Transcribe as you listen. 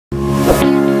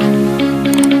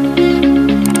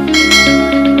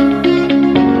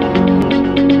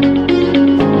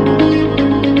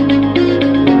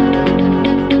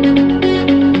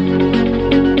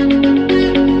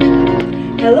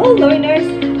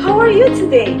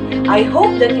today. I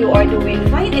hope that you are doing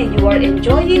fine and you are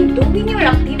enjoying doing your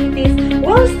activities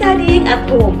while studying at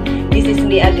home. This is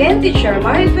me again, Teacher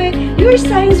Marife, your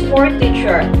Science 4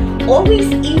 teacher.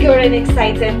 Always eager and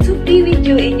excited to be with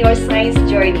you in your science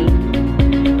journey.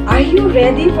 Are you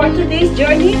ready for today's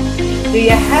journey? Do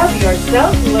you have your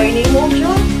self-learning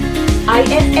module,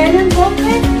 ISN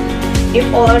involvement?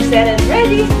 If all are set and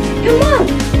ready, come on,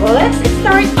 let's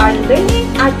start our learning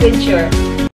adventure.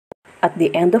 At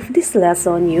the end of this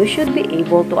lesson, you should be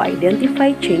able to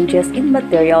identify changes in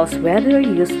materials, whether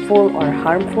useful or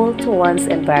harmful to one's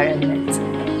environment.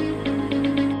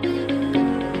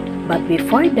 But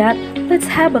before that, let's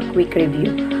have a quick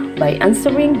review by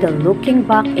answering the looking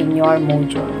back in your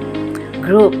module.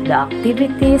 Group the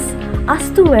activities as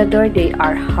to whether they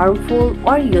are harmful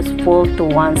or useful to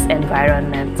one's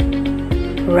environment.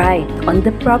 Write on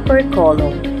the proper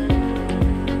column.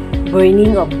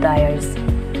 Burning of tires.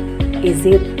 Is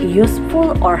it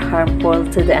useful or harmful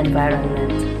to the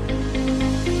environment?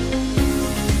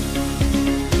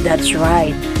 That's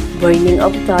right, burning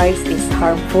of tires is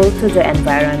harmful to the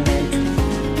environment.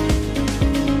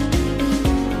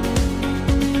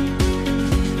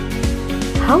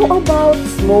 How about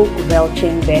smoke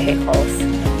belching vehicles?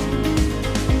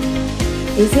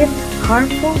 Is it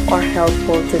harmful or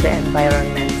helpful to the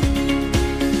environment?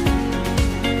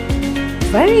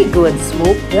 Very good,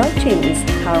 smoke belching is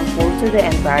harmful to the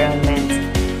environment.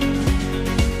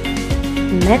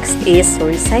 Next is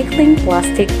recycling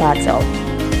plastic bottle.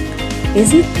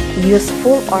 Is it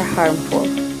useful or harmful?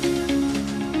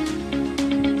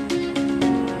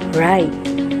 Right,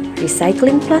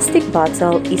 recycling plastic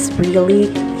bottle is really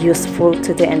useful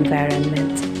to the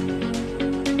environment.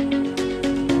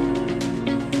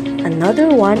 Another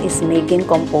one is making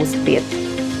compost pit.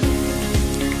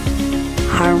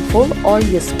 Harmful or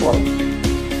useful?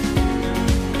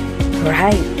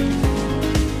 Right.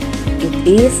 It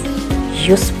is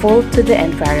useful to the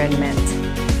environment.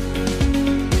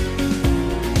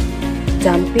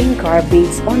 Dumping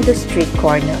garbage on the street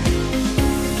corner.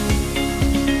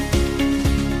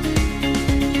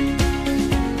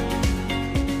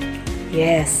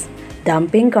 Yes,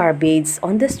 dumping garbage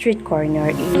on the street corner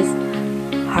is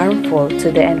harmful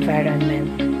to the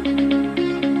environment.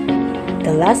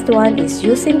 The last one is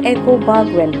using eco bag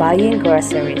when buying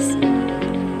groceries.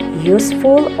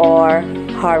 Useful or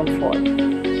harmful?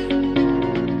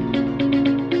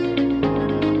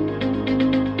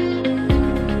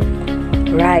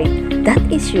 Right, that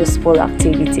is useful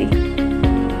activity.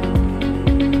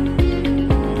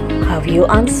 Have you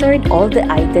answered all the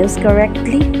items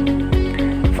correctly?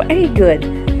 Very good.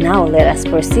 Now let us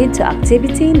proceed to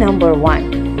activity number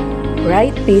 1.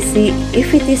 Write PC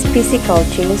if it is physical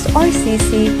change or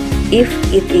CC if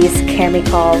it is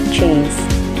chemical change.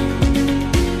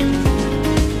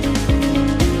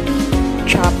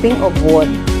 Chopping of wood,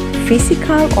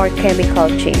 physical or chemical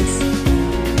change?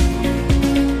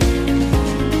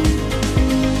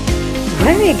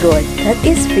 Very good, that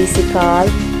is physical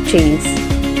change.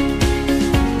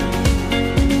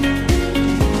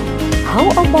 How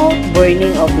about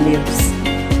burning of leaves?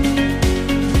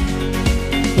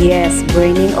 Yes,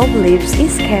 burning of leaves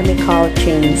is chemical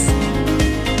change.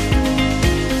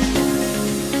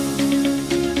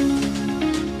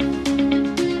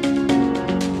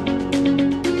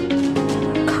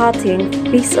 Cutting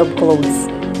piece of clothes.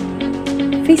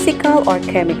 Physical or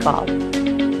chemical?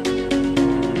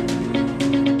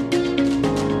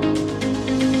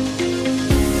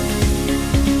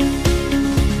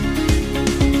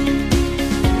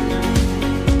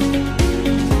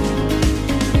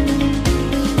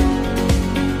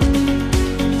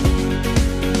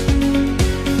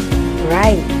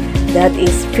 Right, that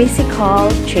is physical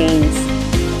change.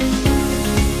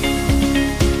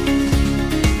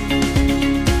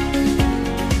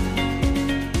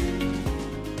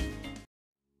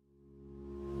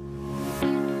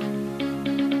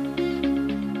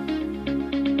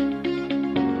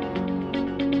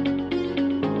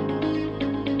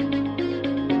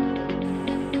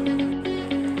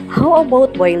 How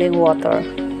about boiling water?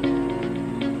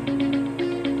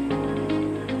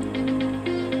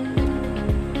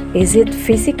 Is it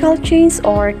physical change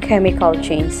or chemical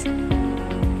change?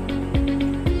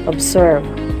 Observe.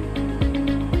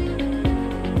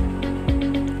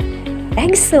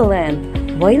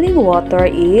 Excellent! Boiling water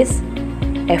is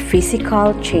a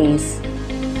physical change.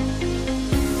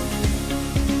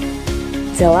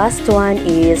 The last one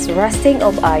is rusting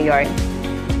of iron.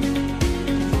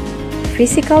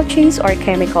 Physical change or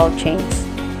chemical change?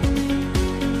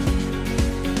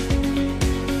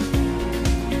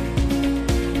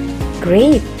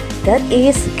 Great! That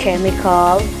is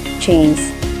chemical change.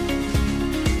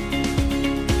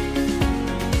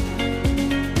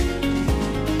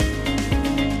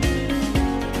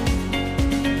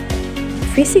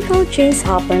 Physical change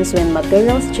happens when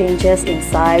materials changes in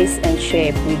size and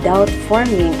shape without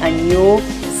forming a new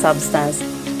substance.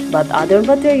 But other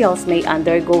materials may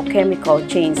undergo chemical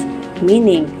change,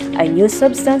 meaning a new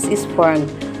substance is formed,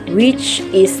 which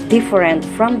is different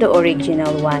from the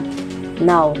original one.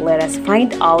 Now, let us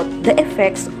find out the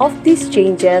effects of these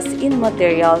changes in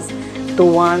materials to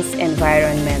one's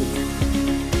environment.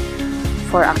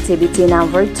 For activity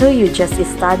number 2, you just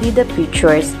study the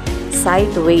pictures.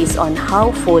 Cite ways on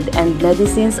how food and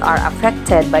medicines are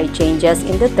affected by changes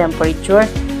in the temperature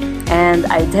and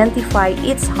identify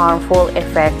its harmful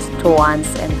effects to one's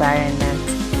environment.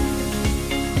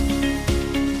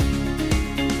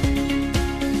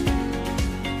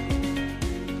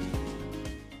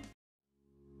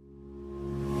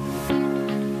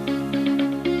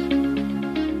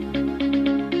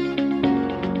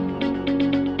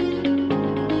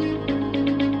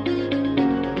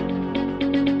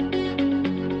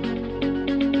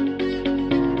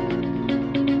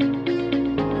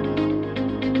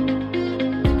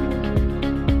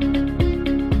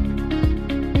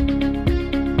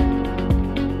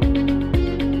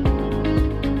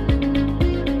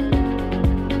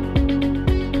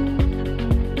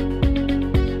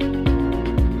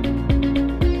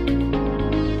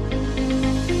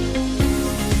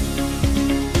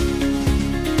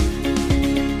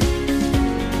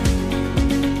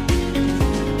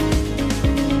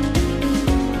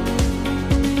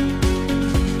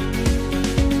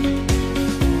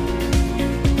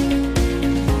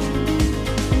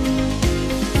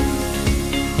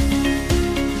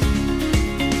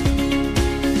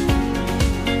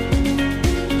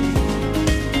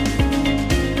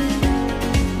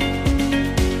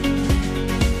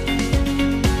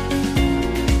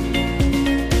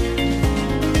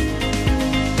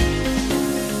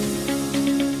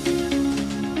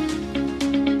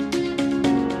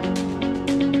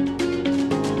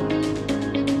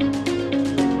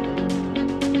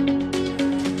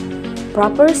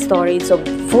 Proper storage of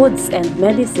foods and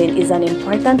medicine is an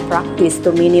important practice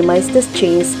to minimize the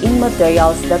change in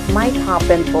materials that might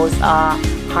happen pose a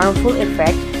harmful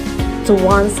effect to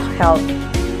one's health.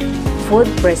 Food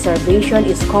preservation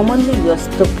is commonly used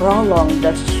to prolong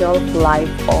the shelf life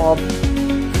of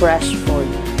fresh food.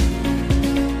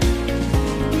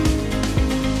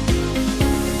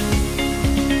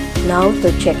 Now, to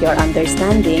check your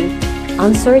understanding,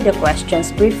 answer the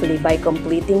questions briefly by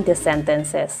completing the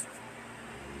sentences.